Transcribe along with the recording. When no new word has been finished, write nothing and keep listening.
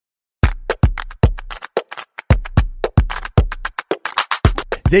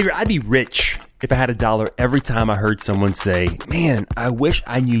Xavier, I'd be rich if I had $1 every time I heard someone say, man, I wish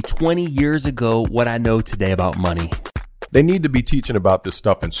I knew 20 years ago what I know today about money. They need to be teaching about this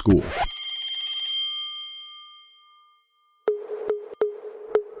stuff in school.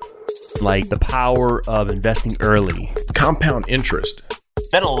 Like the power of investing early. Compound interest.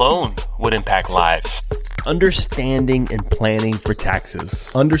 That alone would impact lives. Understanding and planning for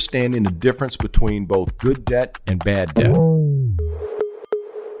taxes. Understanding the difference between both good debt and bad debt.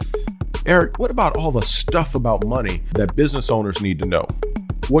 Eric, what about all the stuff about money that business owners need to know?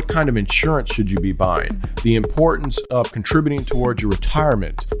 What kind of insurance should you be buying? The importance of contributing towards your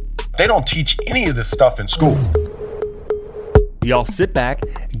retirement. They don't teach any of this stuff in school. Y'all sit back,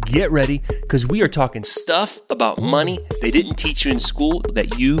 get ready, because we are talking stuff about money they didn't teach you in school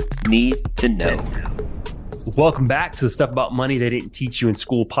that you need to know. Welcome back to the Stuff About Money They Didn't Teach You in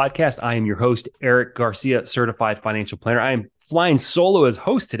School podcast. I am your host, Eric Garcia, certified financial planner. I am flying solo as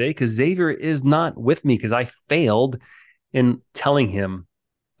host today because Xavier is not with me because I failed in telling him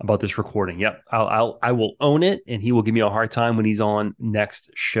about this recording. Yep, I will own it, and he will give me a hard time when he's on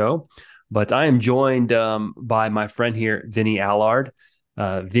next show. But I am joined by my friend here, Vinny Allard.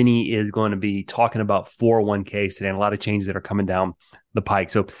 Vinny is going to be talking about 401ks today and a lot of changes that are coming down the pike.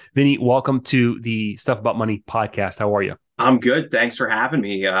 So, Vinny, welcome to the Stuff About Money podcast. How are you? I'm good. Thanks for having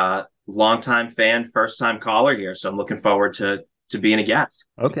me. Longtime fan, first time caller here. So I'm looking forward to being a guest.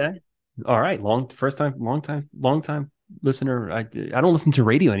 Okay. All right. Long time listener. I don't listen to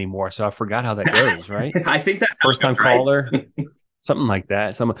radio anymore, so I forgot how that goes, right? I think that's first time right? caller. Something like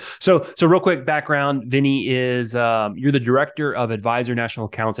that. So real quick background, Vinny is, you're the director of Advisor National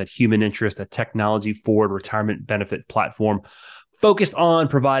Accounts at Human Interest, a technology forward retirement benefit platform focused on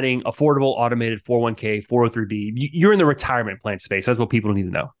providing affordable automated 401k, 403b. You're in the retirement plan space. That's what people need to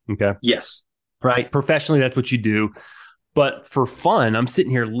know. Okay. Yes. Right. Professionally, that's what you do. But for fun, I'm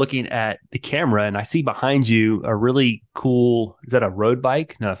sitting here looking at the camera and I see behind you a really cool, is that a road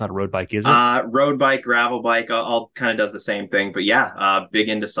bike? No, it's not a road bike, is it? Road bike, gravel bike, all kind of does the same thing. But yeah, big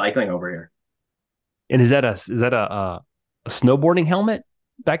into cycling over here. And is that a snowboarding helmet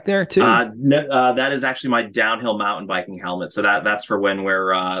back there too? No, that is actually my downhill mountain biking helmet. So that's for when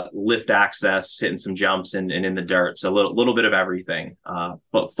we're lift access, hitting some jumps and in the dirt. So a little bit of everything,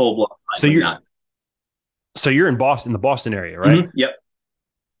 full blown. So you're in Boston, the Boston area, right? Mm-hmm. Yep.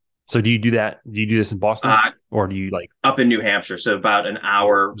 So do you do that? Do you do this in Boston, or do you up in New Hampshire? So about an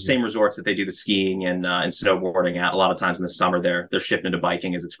hour. Same resorts that they do the skiing and snowboarding at. A lot of times in the summer, they're shifting to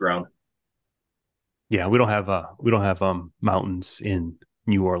biking as it's grown. Yeah, we don't have mountains in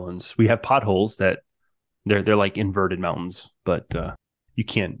New Orleans. We have potholes that they're like inverted mountains, but you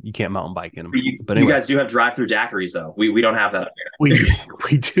can't mountain bike in them. But anyway. You guys do have drive-through daiquiris, though. We don't have that up here.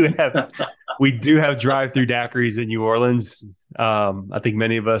 We do have drive-through daiquiris in New Orleans. I think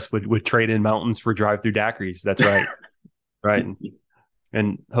many of us would trade in mountains for drive-through daiquiris. That's right, right.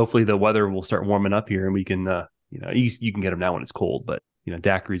 And hopefully the weather will start warming up here, and we can, you can get them now when it's cold, but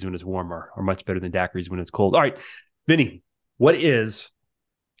daiquiris when it's warm are much better than daiquiris when it's cold. All right, Vinny, what is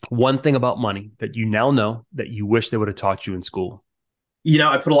one thing about money that you now know that you wish they would have taught you in school?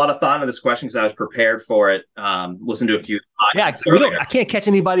 I put a lot of thought into this question because I was prepared for it. Listened to a few. I can't catch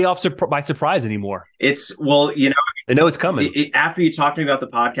anybody by surprise anymore. They know it's coming. After you talked to me about the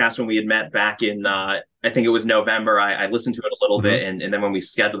podcast when we had met back in, I think it was November, I listened to it a little bit. And then when we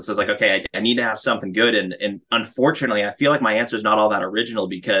scheduled this, I was like, okay, I need to have something good. And unfortunately, I feel like my answer is not all that original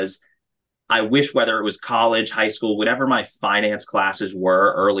because I wish whether it was college, high school, whatever my finance classes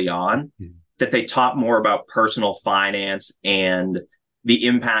were early on, that they taught more about personal finance and the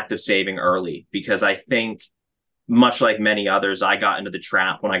impact of saving early, because I think much like many others, I got into the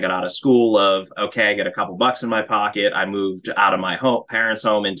trap when I got out of school of, okay, I got a couple bucks in my pocket. I moved out of my parents'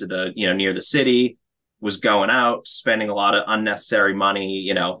 home into the, near the city, was going out, spending a lot of unnecessary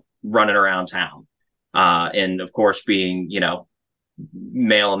money, running around town. And of course, being,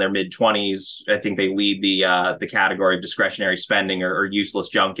 male in their mid 20s, I think they lead the category of discretionary spending or useless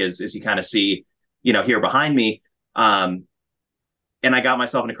junk as you kind of see, here behind me. And I got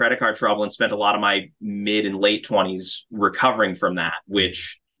myself into credit card trouble and spent a lot of my mid and late 20s recovering from that,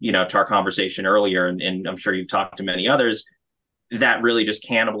 which, to our conversation earlier, and I'm sure you've talked to many others, that really just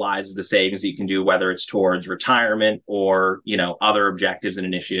cannibalizes the savings that you can do, whether it's towards retirement or, other objectives and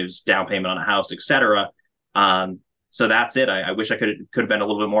initiatives, down payment on a house, et cetera. So that's it. I wish I could have been a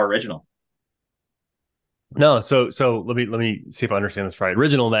little bit more original. No, so let me see if I understand this right.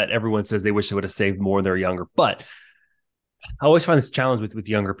 Original, that everyone says they wish they would have saved more when they were younger, but I always find this challenge with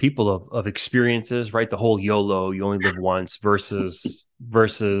younger people of experiences, right? The whole YOLO, you only live once versus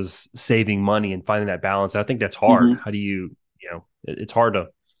saving money and finding that balance. I think that's hard. Mm-hmm. How do you, it's hard to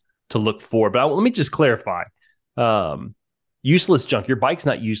to look for. But let me just clarify. Useless junk. Your bike's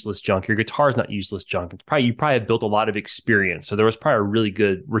not useless junk. Your guitar's not useless junk. You probably have built a lot of experience. So there was probably a really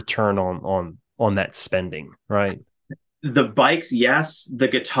good return on that spending, right? The bikes, yes. The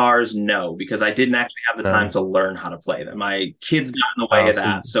guitars, no, because I didn't actually have the time to learn how to play them. My kids got in the way of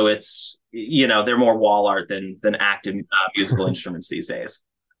that. So it's, they're more wall art than active musical instruments these days.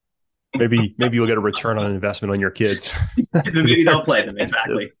 Maybe you'll get a return on investment on your kids. Maybe they'll play them.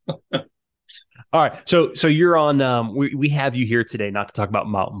 Exactly. All right. So you're on, we have you here today, not to talk about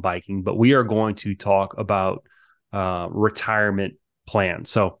mountain biking, but we are going to talk about retirement plans.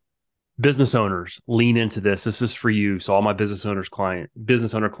 So business owners, lean into this. This is for you. So all my business owner clients,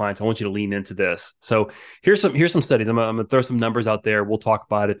 I want you to lean into this. So here's some studies. I'm going to throw some numbers out there. We'll talk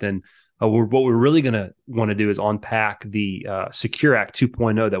about it. Then what we're really going to want to do is unpack the Secure Act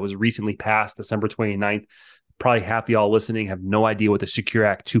 2.0 that was recently passed December 29th. Probably half of y'all listening have no idea what the Secure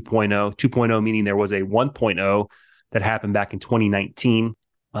Act 2.0, 2.0 meaning there was a 1.0 that happened back in 2019.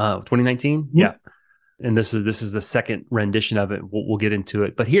 2019? Mm-hmm. Yeah. And this is the second rendition of it. We'll get into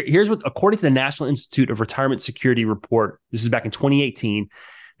it. But here's what, according to the National Institute of Retirement Security report, this is back in 2018,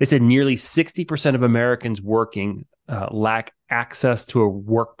 they said nearly 60% of Americans working lack access to a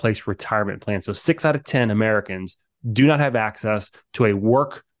workplace retirement plan. So 6 out of 10 Americans do not have access to a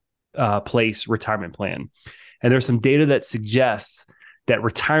workplace retirement plan. And there's some data that suggests that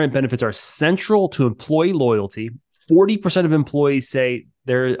retirement benefits are central to employee loyalty. 40% of employees say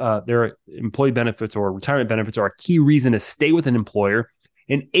their employee benefits or retirement benefits are a key reason to stay with an employer.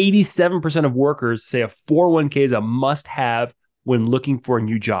 And 87% of workers say a 401k is a must-have when looking for a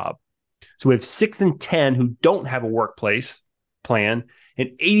new job. So we have 6 in 10 who don't have a workplace plan, and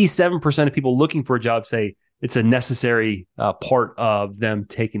 87% of people looking for a job say it's a necessary part of them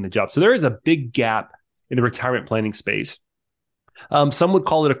taking the job. So there is a big gap in the retirement planning space. Some would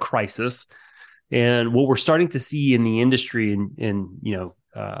call it a crisis. And what we're starting to see in the industry, and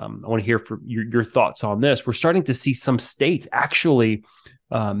I want to hear from your thoughts on this. We're starting to see some states actually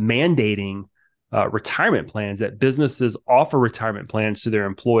mandating retirement plans, that businesses offer retirement plans to their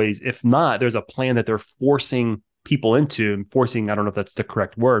employees. If not, there's a plan that they're forcing people into. Forcing, I don't know if that's the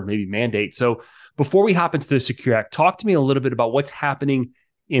correct word, maybe mandate. So before we hop into the Secure Act, talk to me a little bit about what's happening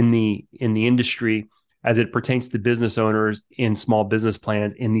in the industry as it pertains to business owners in small business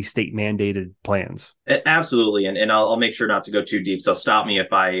plans in these state mandated plans. Absolutely. And I'll make sure not to go too deep. So stop me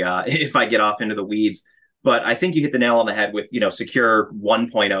if I get off into the weeds. But I think you hit the nail on the head with, Secure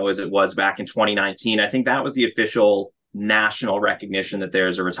 1.0 as it was back in 2019. I think that was the official national recognition that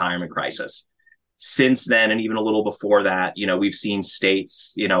there's a retirement crisis. Since then, and even a little before that, we've seen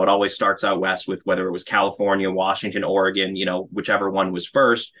states, it always starts out west with whether it was California, Washington, Oregon, whichever one was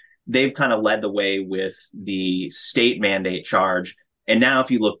first. They've kind of led the way with the state mandate charge. And now if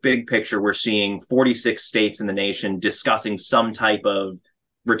you look big picture, we're seeing 46 states in the nation discussing some type of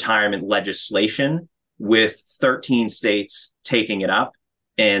retirement legislation, with 13 states taking it up.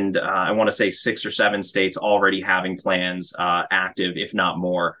 And I want to say 6 or 7 states already having plans active, if not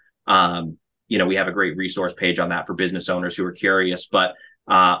more. We have a great resource page on that for business owners who are curious. But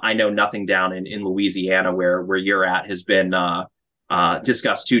I know nothing down in Louisiana where you're at has been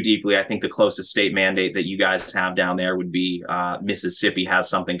discussed too deeply. I think the closest state mandate that you guys have down there would be Mississippi has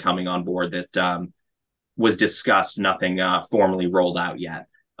something coming on board that was discussed, nothing formally rolled out yet.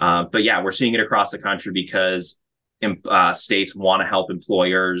 But yeah, we're seeing it across the country because states want to help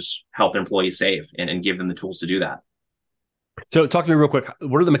their employees save and give them the tools to do that. So talk to me real quick.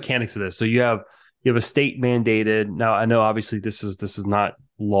 What are the mechanics of this? So you have a state mandated. Now I know obviously this is not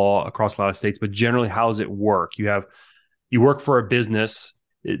law across a lot of states, but generally how does it work? You work for a business.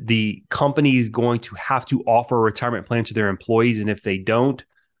 The company is going to have to offer a retirement plan to their employees. And if they don't,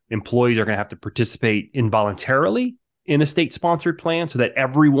 employees are going to have to participate involuntarily in a state-sponsored plan so that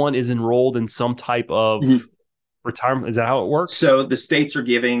everyone is enrolled in some type of retirement. Is that how it works? So the states are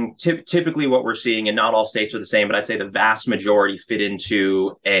giving, typically what we're seeing, and not all states are the same, but I'd say the vast majority fit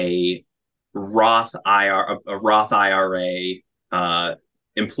into a Roth IRA,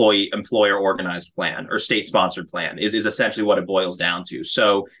 employer organized plan or state sponsored plan is essentially what it boils down to.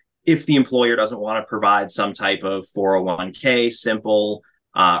 So if the employer doesn't want to provide some type of 401k, simple,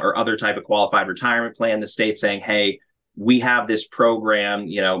 or other type of qualified retirement plan, the state's saying, hey, we have this program,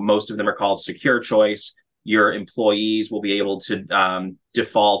 most of them are called Secure Choice. Your employees will be able to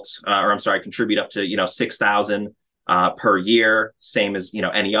contribute up to, $6,000 per year, same as,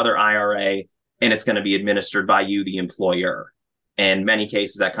 any other IRA, and it's going to be administered by you, the employer. In many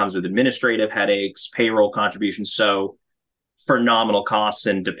cases, that comes with administrative headaches, payroll contributions. So for nominal costs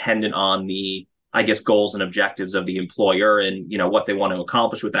and dependent on the I guess, goals and objectives of the employer and, what they want to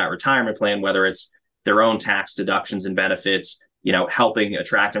accomplish with that retirement plan, whether it's their own tax deductions and benefits, helping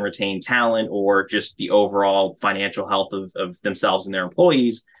attract and retain talent, or just the overall financial health of themselves and their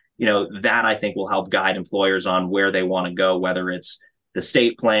employees, that I think will help guide employers on where they want to go, whether it's the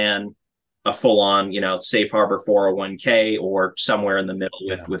state plan, a full-on, safe harbor 401k, or somewhere in the middle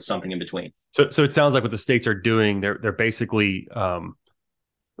with something in between. So it sounds like what the states are doing, they're basically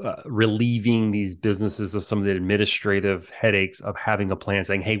relieving these businesses of some of the administrative headaches of having a plan,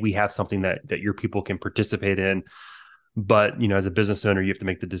 saying, hey, we have something that your people can participate in. But, as a business owner, you have to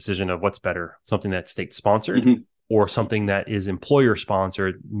make the decision of what's better, something that's state sponsored or something that is employer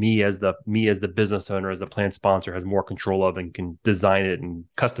sponsored. Me as the business owner, as the plan sponsor, has more control of and can design it and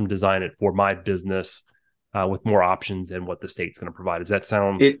custom design it for my business with more options than what the state's going to provide. Does that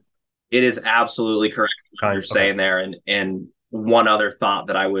sound? It is absolutely correct what you're saying there. And one other thought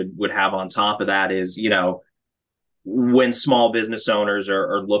that I would have on top of that is, when small business owners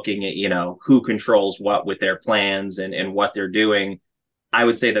are looking at, who controls what with their plans and what they're doing, I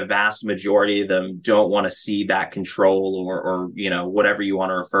would say the vast majority of them don't want to see that control or whatever you want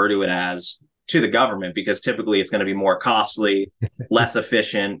to refer to it as, to the government, because typically it's going to be more costly, less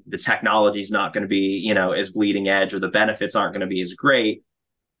efficient. The technology is not going to be, as bleeding edge, or the benefits aren't going to be as great,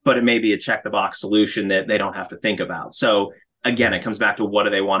 but it may be a check the box solution that they don't have to think about. So again, it comes back to what do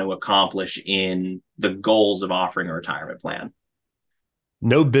they want to accomplish in the goals of offering a retirement plan.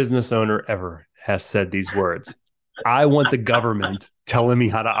 No business owner ever has said these words. I want the government telling me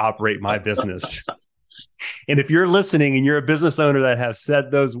how to operate my business. And if you're listening and you're a business owner that has said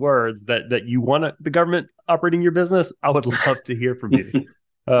those words, that you want the government operating your business, I would love to hear from you.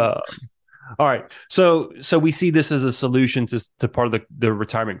 All right. So we see this as a solution to part of the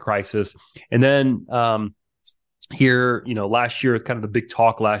retirement crisis. And then here, last year, kind of the big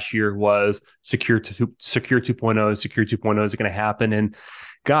talk last year was Secure 2.0. Secure 2.0 is going to happen. And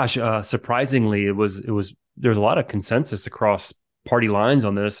gosh, surprisingly, there was a lot of consensus across party lines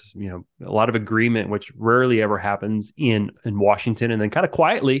on this, a lot of agreement, which rarely ever happens in Washington. And then kind of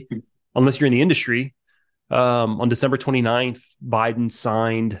quietly, unless you're in the industry, on December 29th, Biden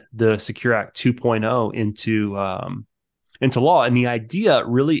signed the Secure Act 2.0 into law. And the idea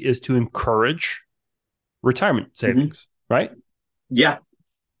really is to encourage retirement savings, right? Yeah.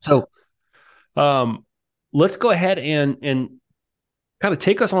 So let's go ahead and kind of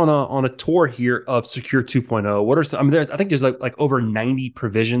take us on a tour here of Secure 2.0. What are some? I think there's like over 90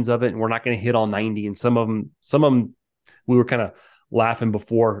 provisions of it, and we're not going to hit all 90. And some of them, we were kind of laughing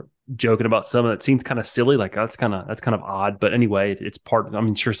before, joking about some of it. Seemed kind of silly, like that's kind of odd. But anyway, it's part.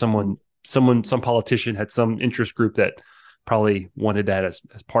 I'm sure some politician had some interest group that probably wanted that as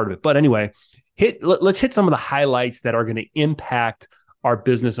part of it. But anyway, let's hit some of the highlights that are going to impact our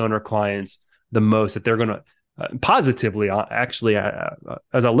business owner clients the most, that they're going to positively. Actually,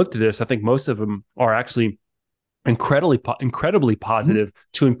 as I looked at this, I think most of them are actually incredibly positive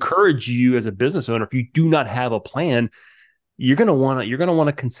to encourage you as a business owner. If you do not have a plan, you're going to want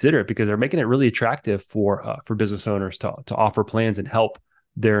to consider it, because they're making it really attractive for business owners to offer plans and help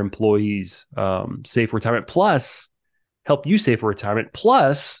their employees save for retirement, plus help you save for retirement.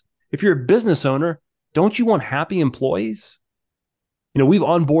 Plus, if you're a business owner, don't you want happy employees? We've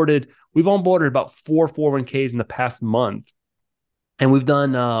onboarded about 4 401ks in the past month, and we've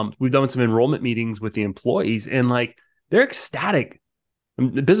done some enrollment meetings with the employees, and like they're ecstatic.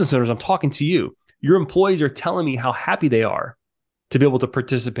 The business owners, I'm talking to you. Your employees are telling me how happy they are to be able to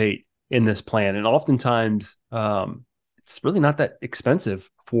participate in this plan, and oftentimes it's really not that expensive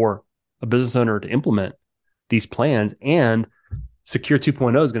for a business owner to implement these plans, and Secure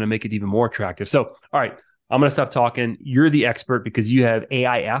 2.0 is going to make it even more attractive. So, all right, I'm going to stop talking. You're the expert because you have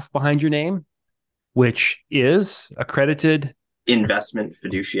AIF behind your name, which is accredited investment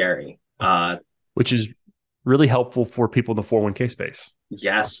fiduciary, which is really helpful for people in the 401k space.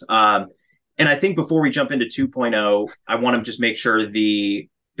 Yes. And I think before we jump into 2.0, I want to just make sure the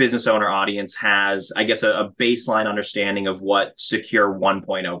business owner audience has, I guess, a baseline understanding of what Secure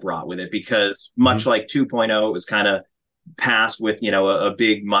 1.0 brought with it, because much like 2.0, it was kind of passed with, a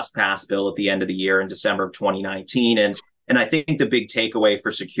big must pass bill at the end of the year in December of 2019. And I think the big takeaway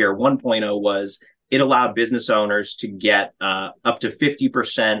for Secure 1.0 was it allowed business owners to get up to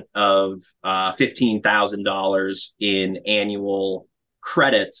 50% of $15,000 in annual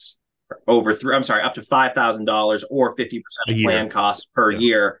credits up to $5,000 or 50% of plan costs per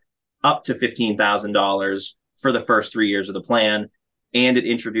year, up to $15,000 for the first 3 years of the plan. And it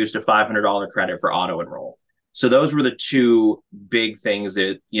introduced a $500 credit for auto enroll. So those were the two big things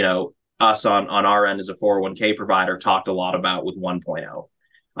that, us on our end as a 401k provider talked a lot about with 1.0.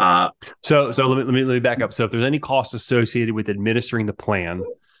 So let me back up. So if there's any cost associated with administering the plan,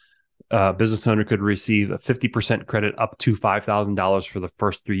 business owner could receive a 50% credit up to $5,000 for the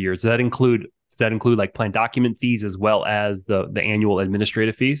first 3 years. Does that include like plan document fees as well as the annual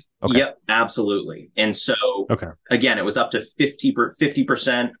administrative fees? Okay. Yep, absolutely. And so again, it was up to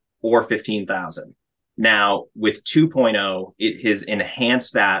 50% or 15,000. Now with 2.0, it has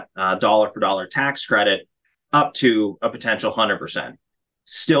enhanced that dollar for dollar tax credit up to a potential 100%.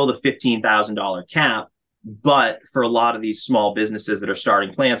 Still the $15,000 cap, but for a lot of these small businesses that are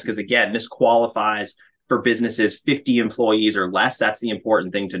starting plans, because again, this qualifies for businesses 50 employees or less. That's the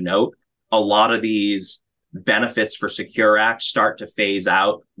important thing to note. A lot of these benefits for Secure Act start to phase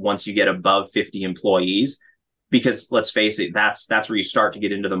out once you get above 50 employees, because let's face it, that's where you start to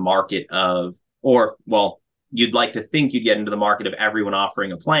get into the market of, you'd like to think you'd get into the market of everyone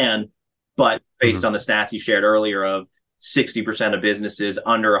offering a plan, but based on the stats you shared earlier of 60% of businesses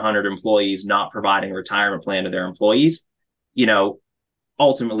under 100 employees not providing a retirement plan to their employees,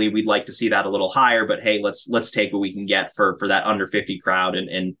 ultimately we'd like to see that a little higher, but hey, let's take what we can get for that under 50 crowd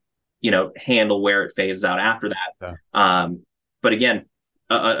and handle where it phases out after that. Yeah. But again,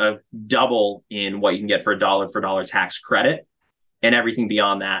 a double in what you can get for a dollar for dollar tax credit, and everything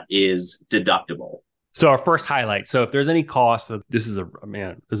beyond that is deductible. So our first highlight. So if there's any cost, this is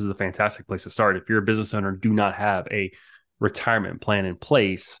a fantastic place to start. If you're a business owner, do not have a retirement plan in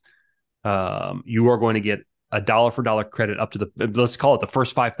place, you are going to get a dollar for dollar credit up to let's call it the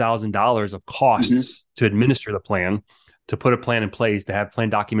first $5,000 of costs to administer the plan, to put a plan in place, to have plan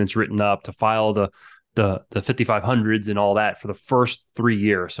documents written up, to file the 5500s and all that for the first 3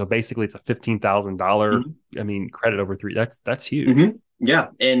 years. So basically it's a $15,000, credit over three. That's huge. Mm-hmm. Yeah.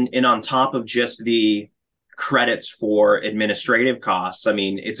 And on top of just the credits for administrative costs,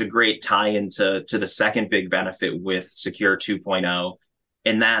 it's a great tie into the second big benefit with Secure 2.0,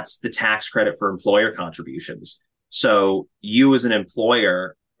 and that's the tax credit for employer contributions. So you as an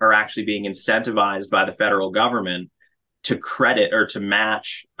employer are actually being incentivized by the federal government to credit or to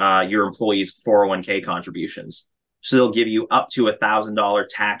match your employees' 401k contributions. So they'll give you up to $1,000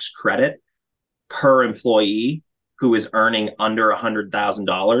 tax credit per employee who is earning under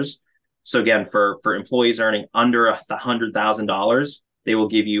 $100,000. So again, for employees earning under $100,000, they will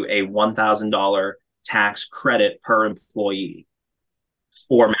give you a $1,000 tax credit per employee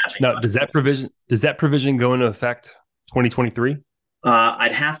for matching. Now, does that provision go into effect 2023?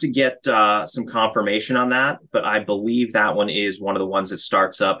 I'd have to get some confirmation on that, but I believe that one is one of the ones that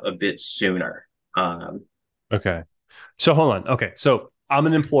starts up a bit sooner. Okay. So hold on. Okay. So I'm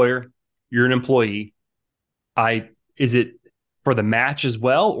an employer. You're an employee. Is it for the match as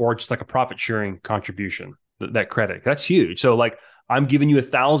well, or just like a profit sharing contribution, that credit? That's huge. So like I'm giving you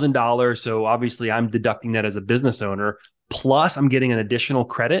 $1,000. So obviously I'm deducting that as a business owner, plus I'm getting an additional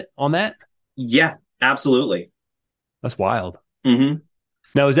credit on that. Yeah, absolutely. That's wild. Mm-hmm.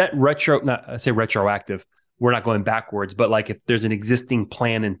 Now, is that retroactive? We're not going backwards, but like if there's an existing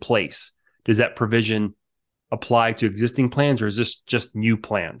plan in place, does that provision apply to existing plans, or is this just new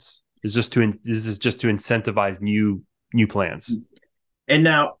plans? Is this just to incentivize new plans? And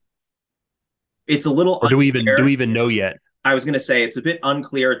now it's a little unclear. Do we even know yet? I was going to say it's a bit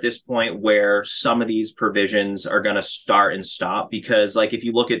unclear at this point where some of these provisions are going to start and stop, because like if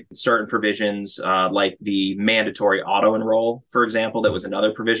you look at certain provisions, like the mandatory auto enroll, for example, that was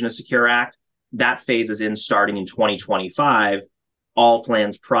another provision of Secure Act, that phases in starting in 2025. All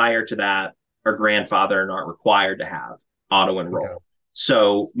plans prior to that are grandfathered and aren't required to have auto enroll. Okay.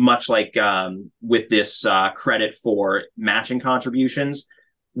 So much like with this credit for matching contributions,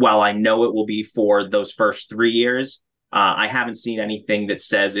 while I know it will be for those first 3 years, I haven't seen anything that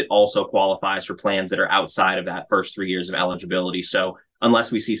says it also qualifies for plans that are outside of that first 3 years of eligibility. So unless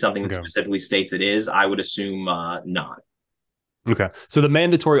we see something that specifically states it is, I would assume not. Okay. So the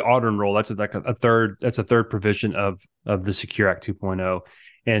mandatory auto enroll, that's a third provision of the Secure Act 2.0.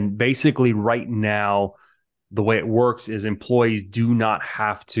 And basically right now, the way it works is employees do not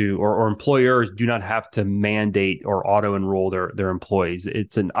have to, or employers do not have to mandate or auto enroll their employees.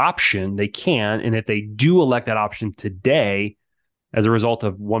 It's an option. They can. And if they do elect that option today, as a result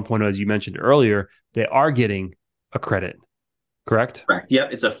of 1.0, as you mentioned earlier, they are getting a credit. Correct? Correct.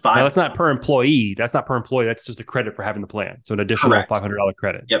 Yep. It's a $500. Now, that's not per employee. That's just a credit for having the plan. So an additional $500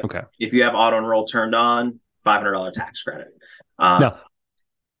 credit. Yep. Okay. If you have auto enroll turned on, $500 tax credit. Now,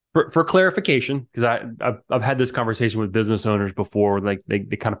 for clarification, because I've had this conversation with business owners before, like they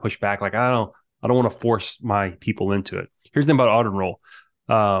kind of push back, like I don't want to force my people into it. Here's the thing about auto enroll.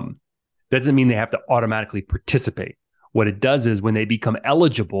 That doesn't mean they have to automatically participate. What it does is when they become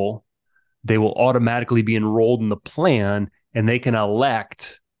eligible, they will automatically be enrolled in the plan, and they can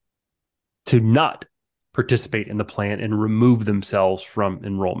elect to not participate in the plan and remove themselves from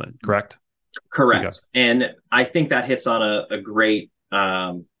enrollment, correct? Correct. Okay. And I think that hits on a great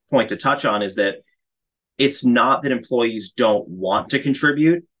point to touch on, is that it's not that employees don't want to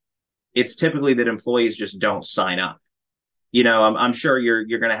contribute. It's typically that employees just don't sign up. I'm sure you're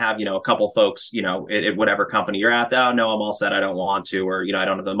going to have, a couple folks, at whatever company you're at, oh, no, I'm all set, I don't want to, or, I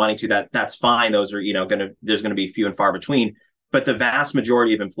don't have the money to. That's fine. Those are, there's going to be few and far between. But the vast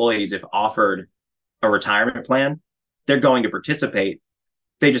majority of employees, if offered a retirement plan, they're going to participate.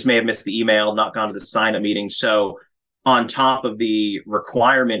 They just may have missed the email, not gone to the sign-up meeting. So on top of the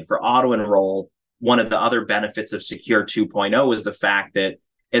requirement for auto-enroll, one of the other benefits of Secure 2.0 is the fact that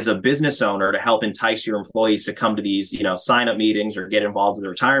as a business owner, to help entice your employees to come to these, sign-up meetings or get involved with the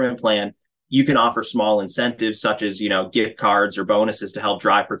retirement plan, you can offer small incentives such as, gift cards or bonuses to help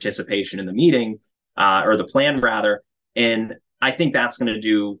drive participation in the meeting or the plan rather. And I think that's going to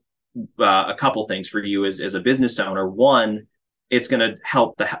do a couple things for you as a business owner. One, it's going to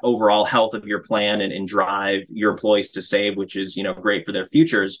help the overall health of your plan and drive your employees to save, which is, great for their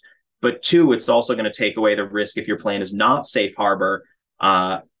futures. But two, it's also going to take away the risk, if your plan is not safe harbor,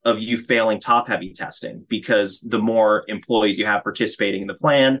 of you failing top heavy testing, because the more employees you have participating in the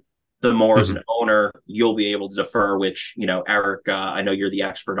plan, the more as an owner you'll be able to defer, which, Eric, I know you're the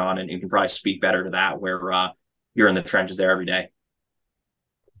expert on, and you can probably speak better to that, where you're in the trenches there every day.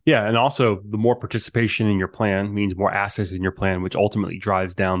 Yeah. And also the more participation in your plan means more assets in your plan, which ultimately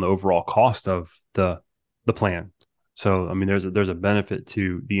drives down the overall cost of the plan. So, I mean, there's a benefit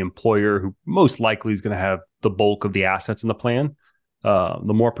to the employer, who most likely is going to have the bulk of the assets in the plan.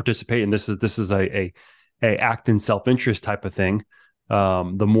 The more participate, and this is a act in self-interest type of thing.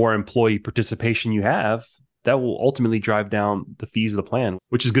 The more employee participation you have, that will ultimately drive down the fees of the plan,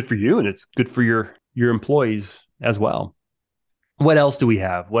 which is good for you, and it's good for your employees as well. What else do we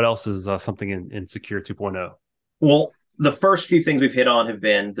have? What else is something in Secure 2.0? Well, the first few things we've hit on have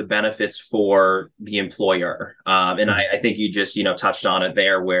been the benefits for the employer. And I think you just, touched on it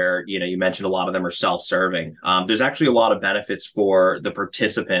there, where, you mentioned a lot of them are self-serving. There's actually a lot of benefits for the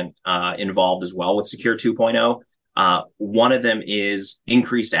participant involved as well with Secure 2.0. One of them is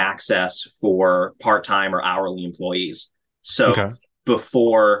increased access for part-time or hourly employees. So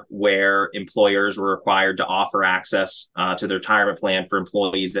before, where employers were required to offer access to the retirement plan for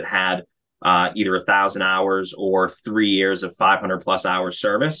employees that had either 1,000 hours or 3 years of 500 plus hours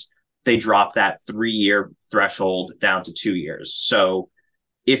service, they dropped that 3-year threshold down to 2 years. So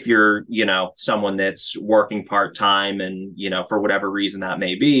if you're, someone that's working part-time and, for whatever reason that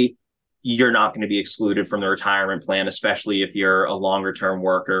may be, you're not going to be excluded from the retirement plan, especially if you're a longer term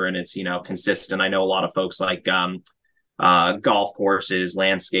worker and it's, consistent. I know a lot of folks like golf courses,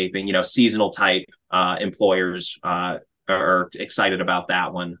 landscaping, seasonal type employers are excited about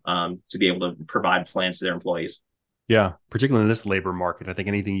that one, to be able to provide plans to their employees. Yeah, particularly in this labor market, I think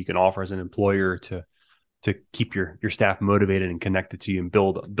anything you can offer as an employer to keep your staff motivated and connected to you and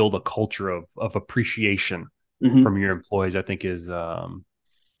build a culture of appreciation from your employees, I think is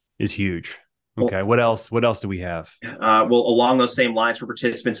huge. Okay, well, what else do we have? Well, along those same lines, for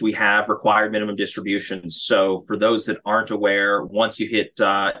participants, we have required minimum distributions. So for those that aren't aware, once you hit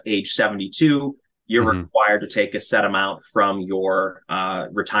age 72, you're required to take a set amount from your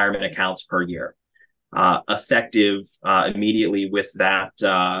retirement accounts per year. Effective immediately with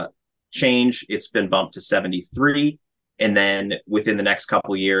that change, it's been bumped to 73. And then within the next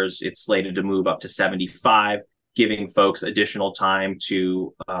couple of years, it's slated to move up to 75, giving folks additional time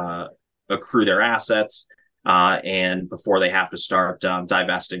to accrue their assets and before they have to start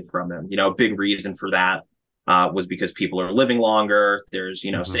divesting from them. A big reason for that was because people are living longer. There's,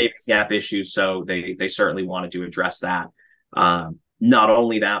 savings gap issues. So they certainly wanted to address that. Not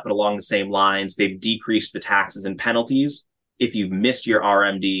only that, but along the same lines, they've decreased the taxes and penalties if you've missed your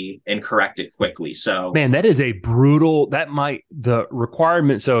RMD and correct it quickly. So, man, that is a brutal, the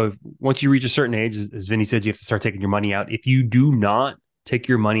requirement. So once you reach a certain age, as Vinny said, you have to start taking your money out. If you do not take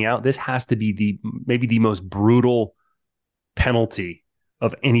your money out, this has to be maybe the most brutal penalty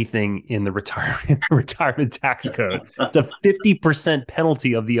of anything in the retirement tax code. It's a 50%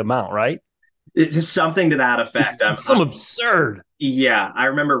 penalty of the amount, right? It's just something to that effect. It's absurd. Yeah, I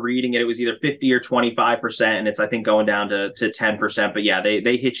remember reading it. It was either 50 or 25%, and it's, I think, going down to 10%. But yeah,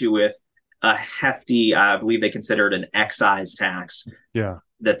 they hit you with a hefty, I believe they consider it an excise tax. Yeah,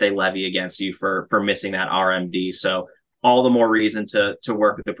 that they levy against you for missing that RMD. So all the more reason to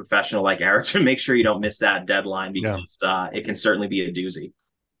work with a professional like Eric to make sure you don't miss that deadline, because it can certainly be a doozy.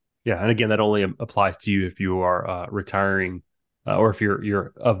 Yeah, and again, that only applies to you if you are retiring or if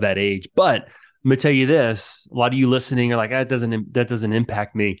you're of that age. But I'm gonna tell you this: a lot of you listening are like, "That doesn't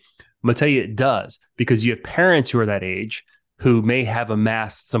impact me." I'm going to tell you it does, because you have parents who are that age who may have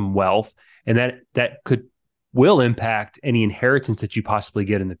amassed some wealth, and that will impact any inheritance that you possibly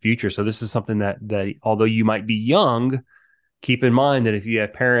get in the future. So this is something that although you might be young, keep in mind that if you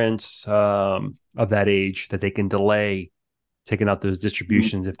have parents of that age, that they can delay taking out those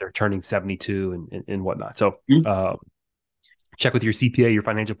distributions if they're turning 72 and whatnot. So check with your CPA, your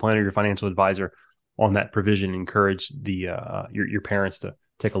financial planner, your financial advisor on that provision. Encourage your parents to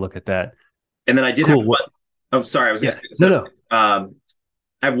take a look at that. And then I did have one. Oh, sorry. I was going to say, no.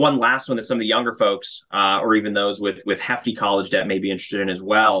 I have one last one that some of the younger folks, or even those with hefty college debt, may be interested in as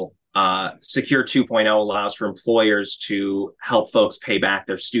well. Secure 2.0 allows for employers to help folks pay back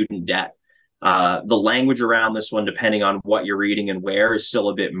their student debt. The language around this one, depending on what you're reading and where, is still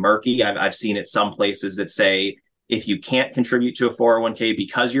a bit murky. I've seen it some places that say if you can't contribute to a 401k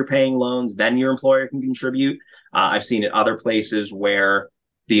because you're paying loans, then your employer can contribute. I've seen it other places where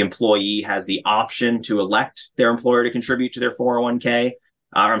the employee has the option to elect their employer to contribute to their 401k.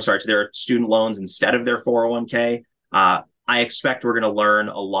 To their student loans instead of their 401k. I expect we're going to learn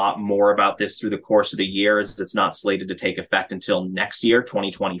a lot more about this through the course of the year, as it's not slated to take effect until next year,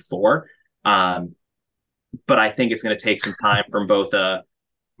 2024. But I think it's going to take some time from both a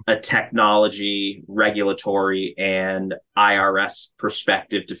technology, regulatory, and IRS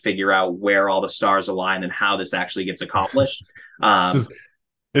perspective to figure out where all the stars align and how this actually gets accomplished.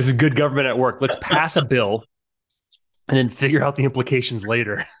 This is good government at work. Let's pass a bill and then figure out the implications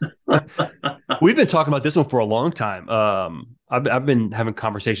later. We've been talking about this one for a long time. I've been having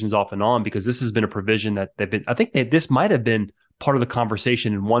conversations off and on, because this has been a provision that this might have been part of the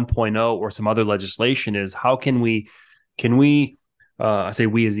conversation in 1.0 or some other legislation, is how can we, I say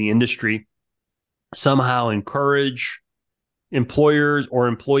we as the industry, somehow encourage employers or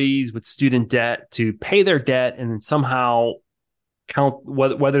employees with student debt to pay their debt, and then somehow count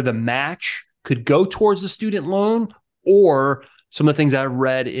whether the match could go towards the student loan. Or some of the things I've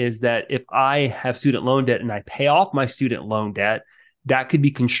read is that if I have student loan debt and I pay off my student loan debt, that could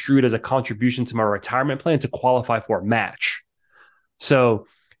be construed as a contribution to my retirement plan to qualify for a match. So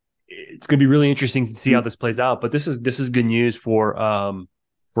it's going to be really interesting to see how this plays out. But this is good news for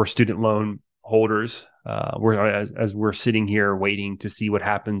student loan holders. As we're sitting here waiting to see what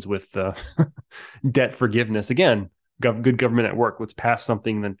happens with debt forgiveness. Again, good government at work. Let's pass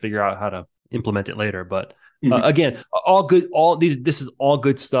something and then figure out how to implement it later. But again, all good. This is all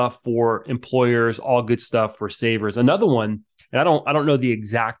good stuff for employers. All good stuff for savers. Another one, and I don't know the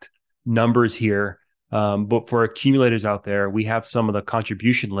exact numbers here, but for accumulators out there, we have some of the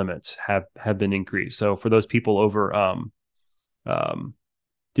contribution limits have been increased. So for those people over,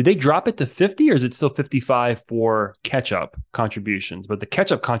 did they drop it to 50, or is it still 55 for catch-up contributions? But the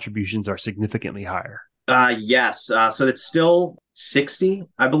catch-up contributions are significantly higher. Yes. So it's still 60,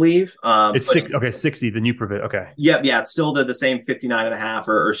 I believe. It's 60. Okay, 60, the new provision. Okay. Yep. Yeah. It's still the same 59.5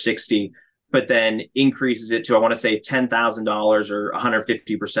 or 60, but then increases it to, I want to say, $10,000 or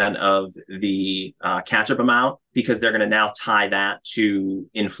 150% of the catch-up amount, because they're going to now tie that to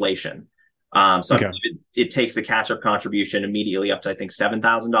inflation. It takes the catch-up contribution immediately up to, I think,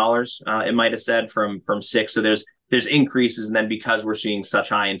 $7,000. It might have said from 6. So there's increases, and then because we're seeing such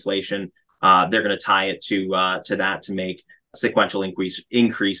high inflation, they're going to tie it to that to make sequential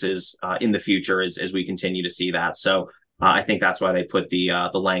increases in the future as we continue to see that. So I think that's why they put the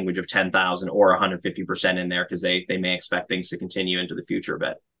language of 10,000 or 150% in there, because they may expect things to continue into the future a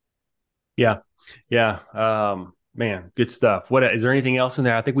bit. Yeah. Man, good stuff. What is there anything else in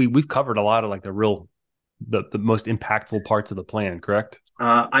there? I think we've covered a lot of like the most impactful parts of the plan, correct?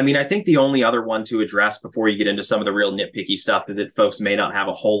 I think the only other one to address before you get into some of the real nitpicky stuff that folks may not have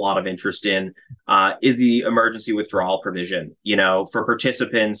a whole lot of interest in is the emergency withdrawal provision. For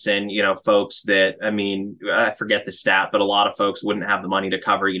participants and, folks that, I forget the stat, but a lot of folks wouldn't have the money to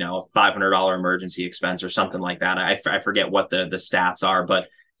cover, a $500 emergency expense or something like that. I forget what the stats are, but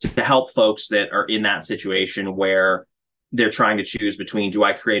to help folks that are in that situation where they're trying to choose between, do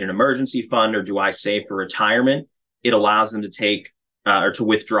I create an emergency fund or do I save for retirement? It allows them to take or to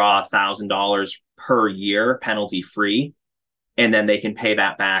withdraw $1,000 per year penalty free, and then they can pay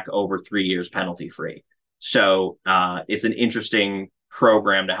that back over 3 years penalty free. So it's an interesting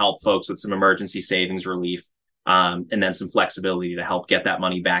program to help folks with some emergency savings relief, and then some flexibility to help get that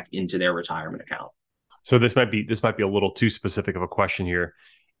money back into their retirement account. So this might be a little too specific of a question here.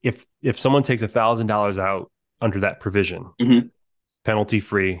 If someone takes $1,000 out under that provision, penalty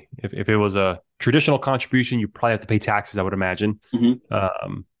free, if it was a traditional contribution, you probably have to pay taxes, I would imagine.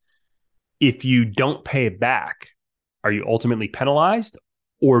 If you don't pay it back, are you ultimately penalized,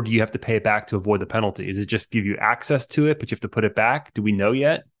 or do you have to pay it back to avoid the penalty? Is it just give you access to it, but you have to put it back? Do we know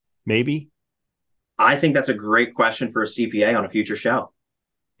yet? maybe? I think that's a great question for a CPA on a future show.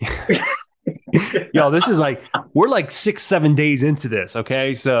 Yo, this is like, we're like 6-7 days into this.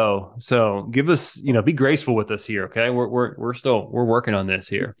 Okay. So give us, be graceful with us here. Okay. We're working on this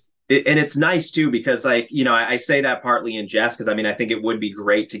here. And it's nice too, because I say that partly in jest, because I think it would be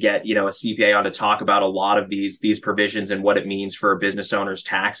great to get, a CPA on to talk about a lot of these provisions and what it means for a business owner's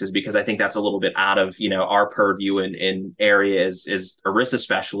taxes, because I think that's a little bit out of, our purview in area as ERISA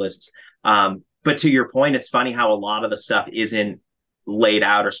specialists. But to your point, it's funny how a lot of the stuff isn't laid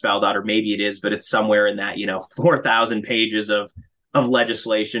out or spelled out, or maybe it is, but it's somewhere in that, 4,000 pages of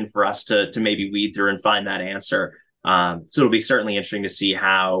legislation for us to maybe weed through and find that answer. So it'll be certainly interesting to see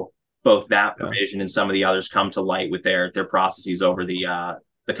how both that provision and some of the others come to light with their processes over the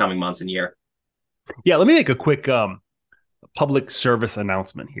coming months and year. Yeah, let me make a quick public service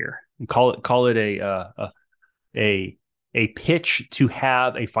announcement here. And call it a pitch to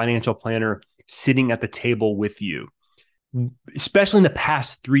have a financial planner sitting at the table with you, especially in the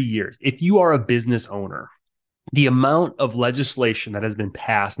past 3 years. If you are a business owner, the amount of legislation that has been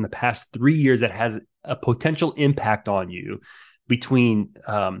passed in the past 3 years that has a potential impact on you, between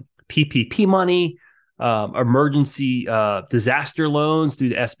PPP money, emergency disaster loans through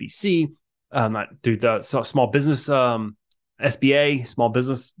the SBC, through the Small Business SBA, Small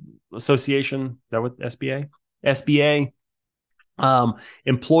Business Association. Is that what SBA?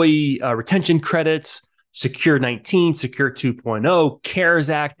 Employee retention credits, Secure 19, Secure 2.0, CARES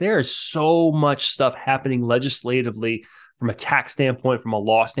Act. There is so much stuff happening legislatively from a tax standpoint, from a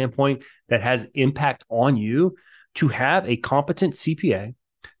law standpoint, that has impact on you. To have a competent CPA,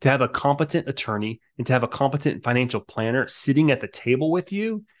 to have a competent attorney, and to have a competent financial planner sitting at the table with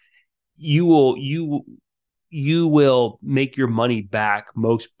you, you will make your money back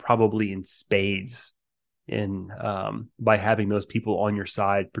most probably in spades. By having those people on your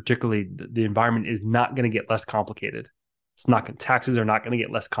side, particularly the environment is not going to get less complicated. Taxes are not going to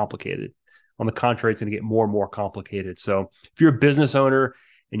get less complicated. On the contrary, it's going to get more and more complicated. So if you're a business owner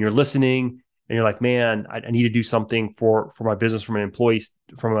and you're listening and you're like, man, I need to do something for my business from an employee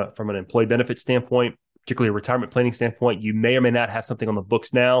benefit standpoint, particularly a retirement planning standpoint, you may or may not have something on the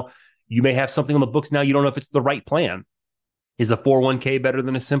books now. You may have something on the books now. You don't know if it's the right plan. Is a 401k better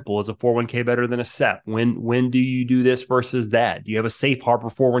than a simple? Is a 401k better than a SEP? When do you do this versus that? Do you have a safe harbor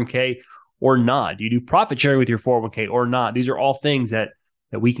 401k or not? Do you do profit sharing with your 401k or not? These are all things that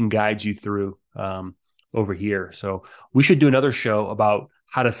we can guide you through over here. So we should do another show about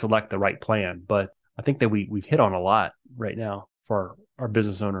how to select the right plan. But I think that we've hit on a lot right now for our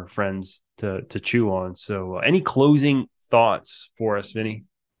business owner friends to chew on. So any closing thoughts for us, Vinny?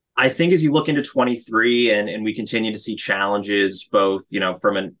 I think as you look into 23 and we continue to see challenges, both,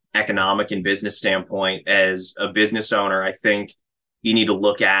 from an economic and business standpoint, as a business owner, I think you need to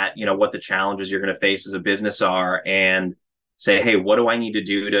look at, what the challenges you're going to face as a business are and say, hey, what do I need to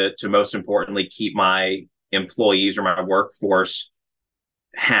do to most importantly, keep my employees or my workforce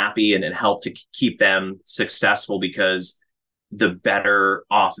happy and help to keep them successful? Because the better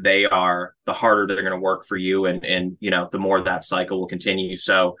off they are, the harder they're going to work for you. And the more that cycle will continue.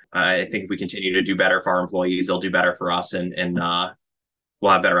 So I think if we continue to do better for our employees, they'll do better for us and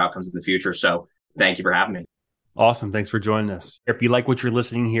we'll have better outcomes in the future. So thank you for having me. Awesome. Thanks for joining us. If you like what you're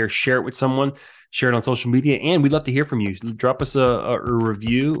listening here, share it with someone, share it on social media, and we'd love to hear from you. So drop us a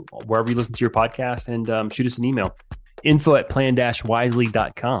review wherever you listen to your podcast and shoot us an email,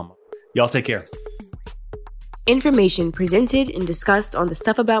 info@plan-wisely.com. Y'all take care. Information presented and discussed on the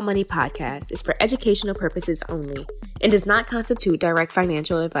Stuff About Money podcast is for educational purposes only and does not constitute direct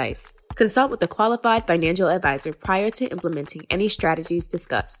financial advice. Consult with a qualified financial advisor prior to implementing any strategies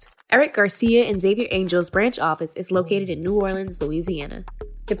discussed. Eric Garcia and Xavier Angel's branch office is located in New Orleans, Louisiana.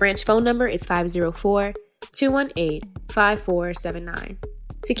 The branch phone number is 504-218-5479.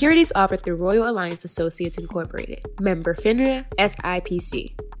 Securities offered through Royal Alliance Associates Incorporated. Member FINRA,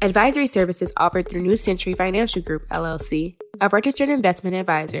 SIPC. Advisory services offered through New Century Financial Group, LLC, a registered investment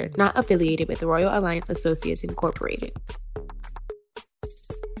advisor not affiliated with Royal Alliance Associates Incorporated.